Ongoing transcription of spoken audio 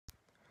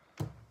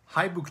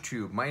Hi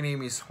BookTube, my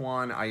name is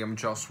Juan, I am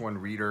just one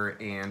reader,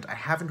 and I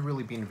haven't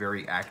really been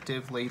very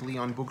active lately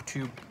on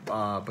BookTube,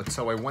 but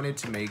so I wanted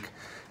to make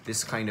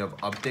this kind of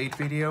update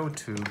video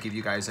to give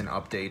you guys an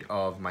update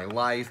of my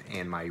life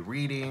and my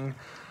reading.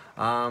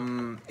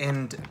 I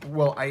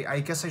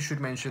guess I should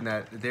mention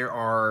that there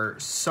are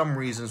some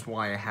reasons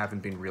why I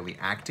haven't been really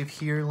active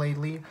here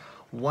lately.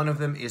 One of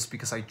them is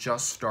because I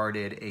just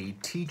started a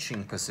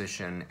teaching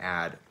position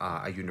at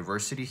a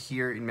university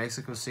here in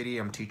Mexico City.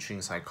 I'm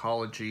teaching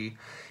psychology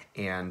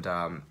and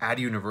at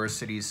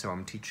university, so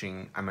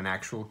I'm an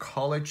actual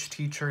college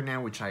teacher now,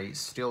 which I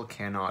still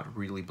cannot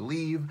really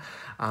believe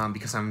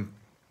because I'm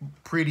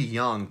pretty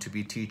young to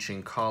be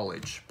teaching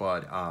college,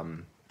 but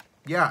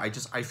yeah,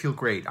 I feel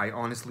great. I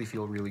honestly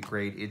feel really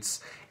great.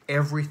 It's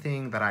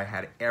everything that I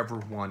had ever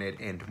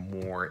wanted and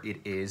more. It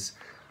is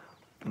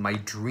my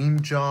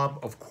dream job.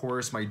 Of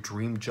course, my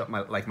dream job,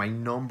 my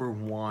number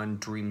one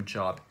dream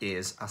job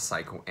is a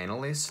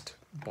psychoanalyst,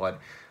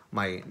 but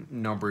my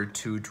number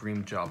two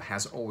dream job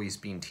has always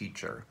been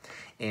teacher.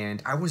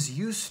 And I was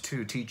used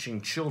to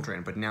teaching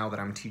children, but now that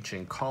I'm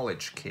teaching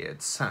college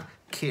kids,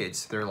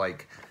 they're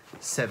like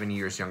 7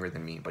 years younger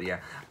than me, but yeah,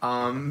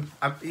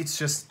 it's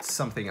just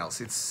something else.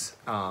 It's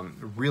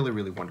really,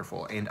 really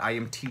wonderful. And I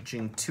am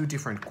teaching 2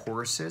 different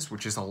courses,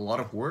 which is a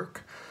lot of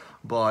work,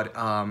 but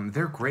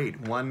they're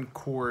great. One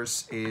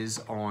course is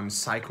on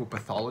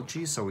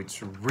psychopathology, so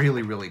it's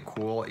really, really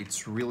cool.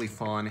 It's really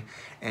fun,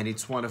 and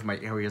it's one of my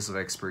areas of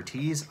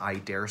expertise, I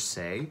dare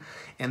say.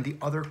 And the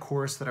other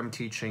course that I'm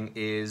teaching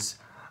is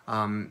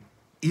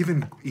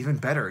even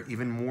better,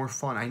 even more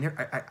fun.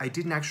 I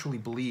didn't actually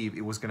believe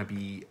it was going to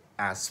be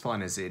as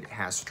fun as it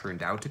has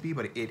turned out to be,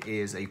 but it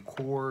is a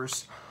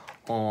course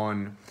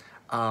on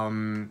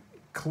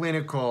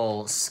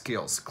clinical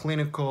skills,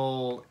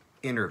 clinical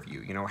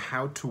interview,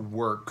 how to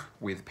work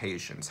with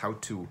patients, how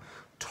to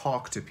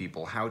talk to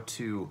people, how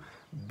to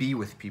be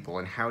with people,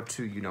 and how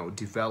to,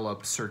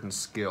 develop certain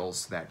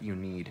skills that you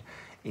need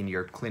in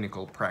your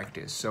clinical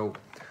practice. So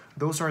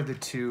those are the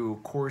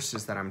 2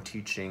 courses that I'm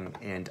teaching,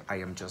 and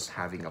I am just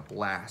having a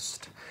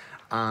blast.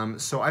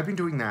 So I've been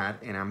doing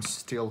that, and I'm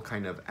still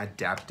kind of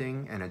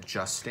adapting and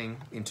adjusting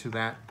into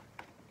that.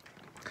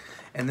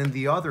 And then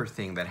the other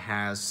thing that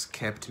has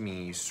kept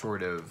me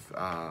sort of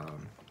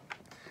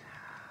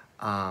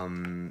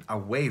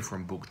away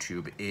from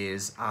BookTube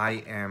is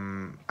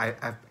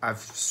I've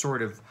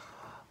sort of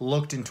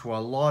looked into a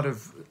lot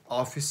of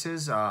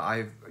offices.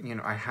 I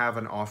have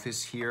an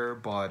office here,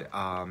 but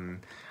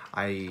I've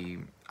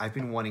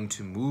been wanting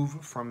to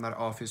move from that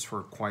office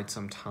for quite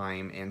some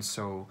time, and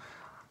so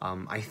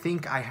I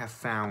think I have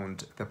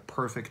found the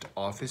perfect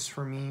office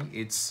for me.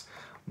 It's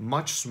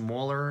much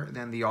smaller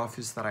than the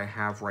office that I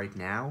have right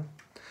now.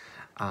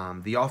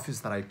 The office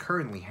that I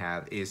currently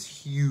have is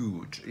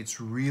huge. It's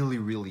really,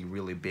 really,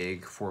 really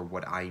big for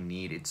what I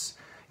need. It's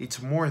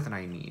more than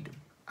I need.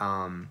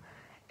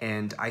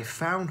 And I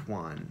found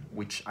one,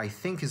 which I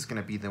think is going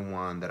to be the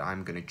one that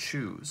I'm going to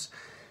choose.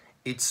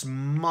 It's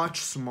much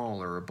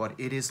smaller, but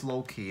it is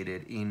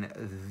located in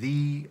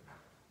the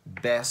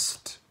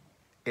best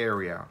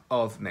area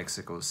of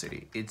Mexico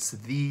City. It's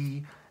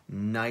the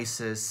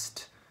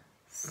nicest,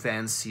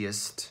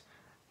 fanciest,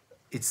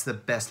 it's the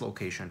best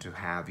location to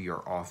have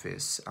your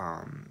office.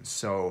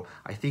 So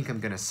I think I'm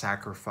gonna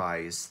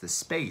sacrifice the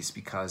space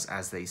because,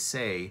 as they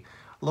say,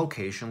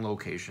 location,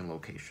 location,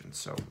 location.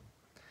 So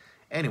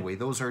anyway,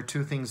 those are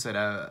 2 things that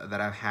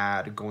I've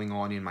had going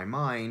on in my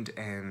mind,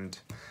 and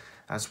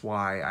that's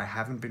why I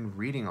haven't been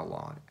reading a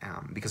lot.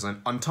 Because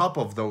on top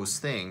of those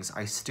things,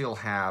 I still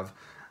have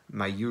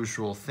my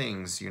usual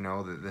things,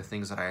 the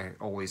things that I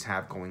always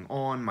have going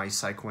on, my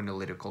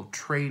psychoanalytical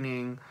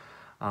training,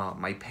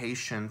 my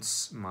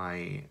patients,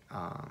 my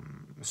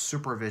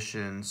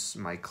supervisions,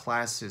 my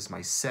classes,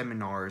 my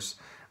seminars,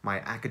 my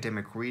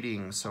academic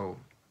reading. So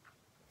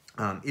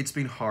it's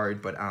been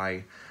hard, but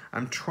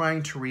I'm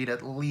trying to read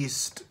at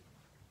least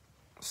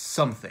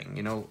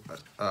something,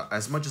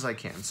 as much as I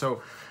can.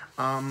 So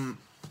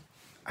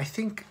I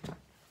think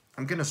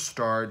I'm gonna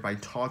start by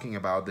talking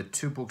about the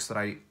 2 books that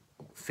I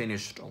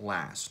finished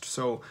last.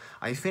 So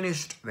I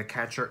finished The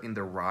Catcher in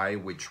the Rye,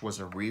 which was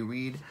a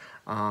reread.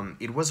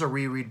 It was a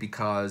reread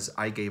because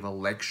I gave a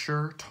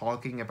lecture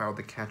talking about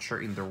The Catcher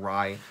in the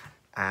Rye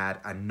at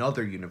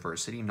another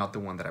university, not the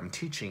one that I'm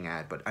teaching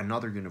at, but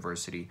another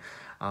university.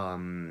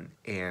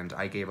 And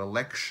I gave a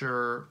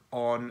lecture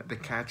on The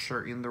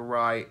Catcher in the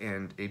Rye,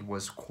 and it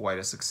was quite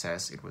a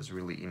success. It was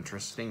really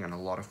interesting and a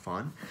lot of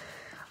fun.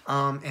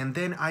 And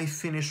then I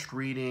finished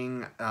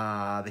reading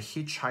The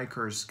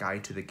Hitchhiker's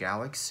Guide to the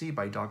Galaxy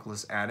by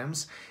Douglas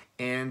Adams,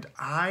 and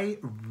I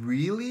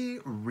really,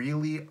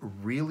 really,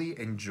 really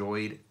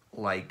enjoyed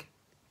like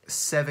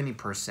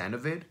 70%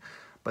 of it,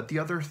 but the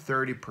other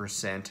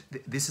 30%,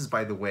 this is,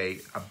 by the way,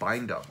 a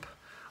bind-up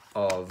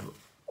of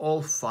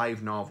all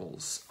 5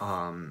 novels.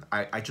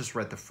 I just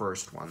read the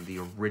first one, the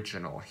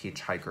original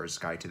Hitchhiker's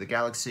Guide to the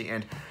Galaxy,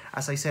 and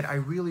as I said, I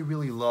really,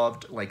 really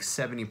loved like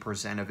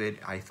 70% of it.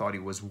 I thought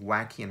it was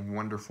wacky and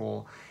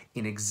wonderful,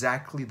 in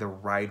exactly the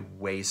right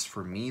ways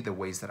for me, the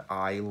ways that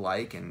I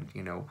like, and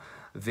you know,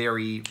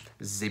 very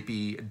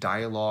zippy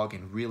dialogue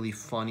and really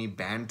funny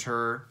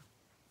banter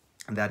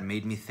that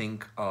made me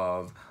think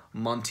of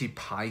Monty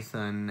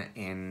Python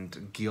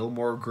and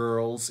Gilmore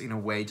Girls in a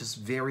way, just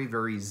very,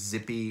 very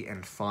zippy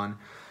and fun.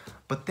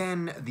 But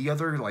then the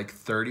other like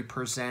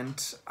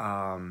 30%,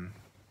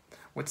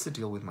 what's the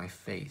deal with my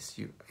face?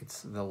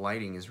 It's the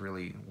lighting is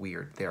really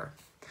weird there.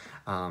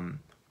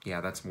 Yeah,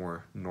 that's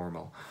more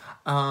normal.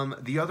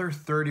 The other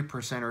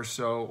 30% or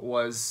so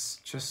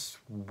was just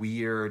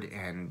weird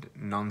and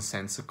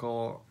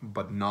nonsensical,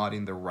 but not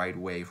in the right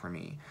way for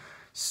me.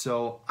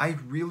 So I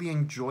really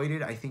enjoyed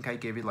it. I think I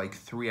gave it like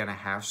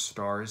 3.5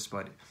 stars,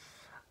 but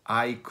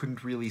I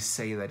couldn't really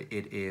say that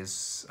it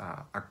is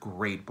a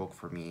great book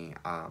for me.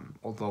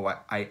 Although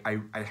I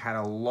had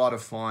a lot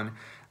of fun.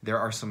 There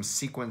are some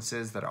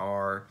sequences that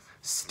are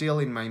still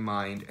in my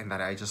mind and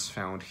that I just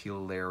found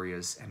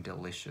hilarious and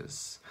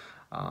delicious.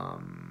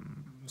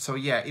 So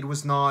yeah, it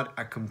was not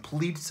a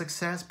complete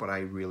success, but I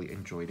really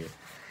enjoyed it.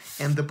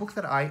 And the book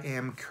that I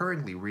am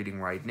currently reading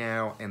right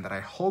now and that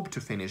I hope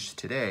to finish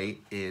today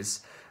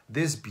is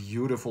this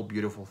beautiful,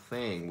 beautiful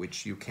thing,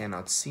 which you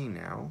cannot see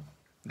now.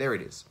 There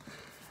it is.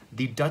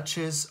 The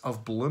Duchess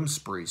of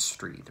Bloomsbury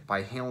Street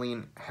by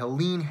Helene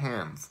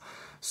Hanff.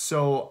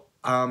 So,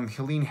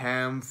 Helene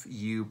Hanff,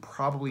 you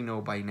probably know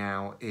by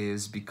now,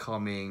 is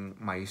becoming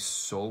my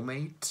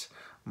soulmate,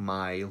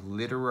 my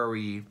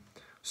literary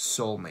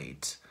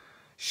soulmate.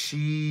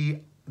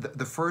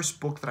 The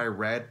first book that I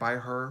read by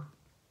her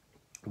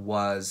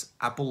was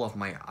Apple of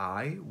My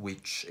Eye,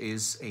 which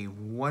is a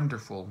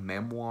wonderful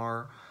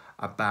memoir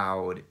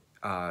about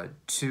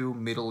two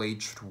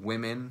middle-aged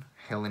women,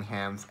 Helen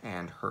Hanff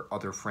and her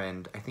other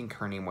friend, I think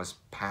her name was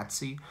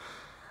Patsy,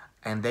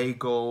 and they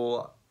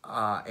go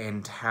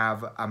and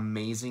have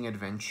amazing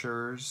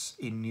adventures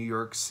in New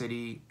York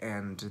City,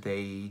 and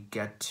they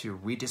get to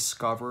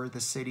rediscover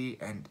the city,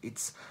 and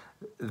it's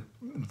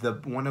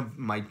one of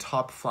my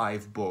top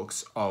 5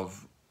 books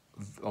of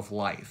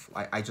life.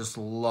 I just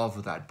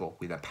love that book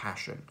with a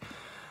passion.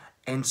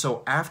 And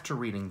so after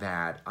reading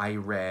that, I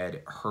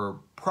read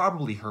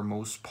probably her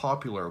most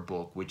popular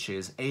book, which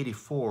is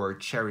 84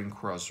 Charing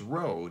Cross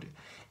Road.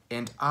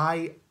 And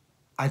I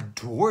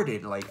adored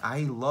it. Like,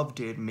 I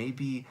loved it.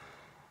 Maybe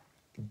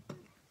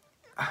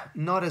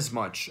not as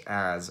much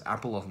as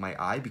Apple of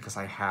My Eye, because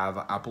I have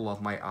Apple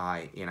of My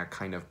Eye in a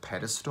kind of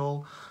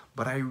pedestal.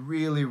 But I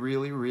really,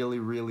 really, really,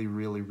 really,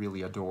 really,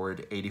 really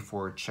adored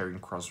 84 Charing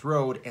Cross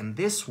Road. And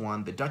this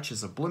one, The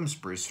Duchess of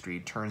Bloomsbury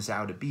Street, turns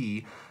out to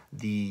be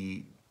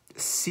the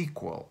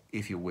sequel,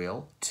 if you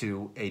will,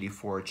 to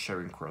 84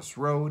 Charing Cross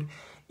Road.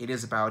 It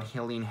is about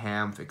Helene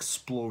Hanff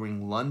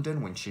exploring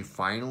London when she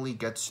finally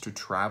gets to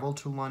travel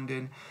to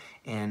London.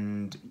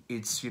 And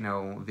it's, you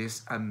know,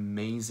 this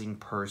amazing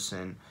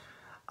person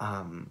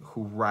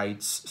who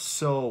writes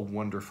so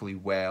wonderfully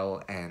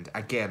well. And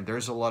again,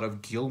 there's a lot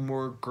of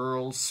Gilmore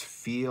Girls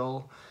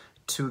feel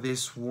to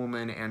this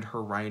woman and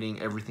her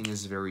writing. Everything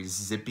is very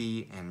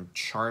zippy and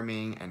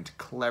charming and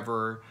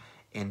clever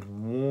and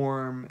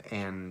warm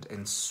and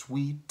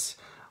sweet,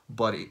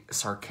 but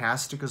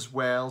sarcastic as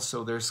well.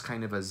 So there's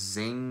kind of a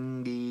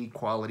zingy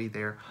quality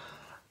there.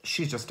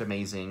 She's just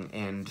amazing,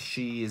 and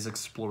she is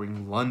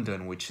exploring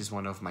London, which is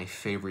one of my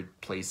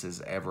favorite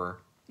places ever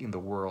in the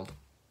world.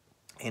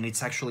 And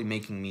it's actually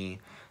making me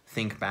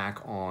think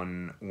back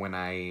on when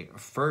I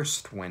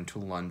first went to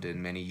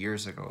London many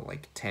years ago,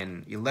 like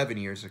 10, 11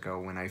 years ago,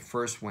 when I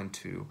first went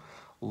to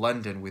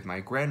London with my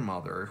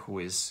grandmother, who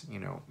is, you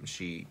know,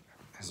 she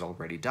has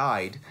already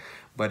died,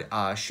 but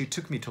she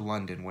took me to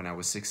London when I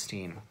was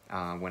 16.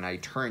 When I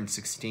turned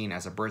 16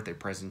 as a birthday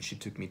present, she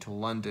took me to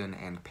London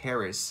and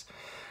Paris.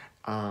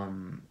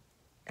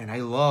 And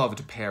I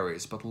loved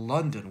Paris, but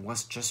London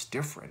was just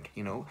different,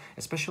 you know,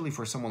 especially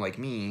for someone like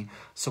me,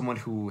 someone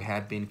who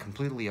had been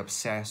completely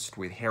obsessed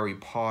with Harry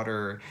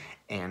Potter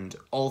and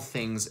all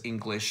things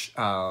English.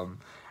 I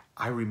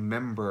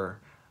remember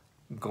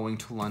going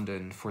to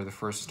London for the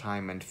first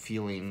time and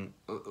feeling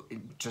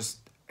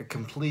just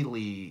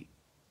completely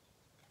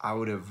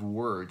out of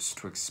words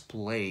to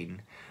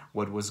explain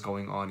what was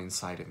going on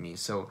inside of me.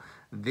 So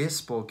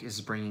this book is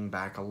bringing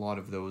back a lot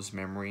of those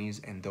memories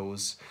and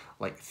those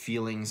like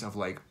feelings of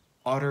like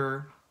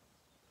utter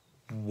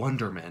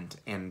wonderment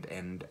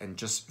and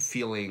just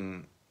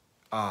feeling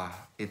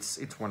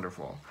it's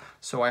wonderful.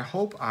 So I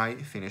hope I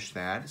finish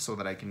that so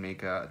that I can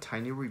make a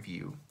tiny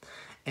review.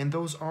 And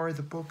those are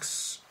the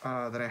books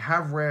that I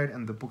have read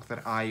and the book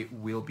that I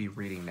will be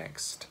reading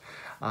next.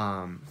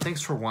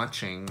 Thanks for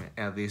watching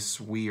this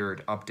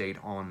weird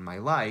update on my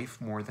life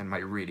more than my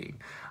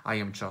reading. I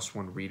am just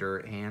one reader,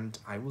 and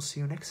I will see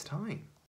you next time.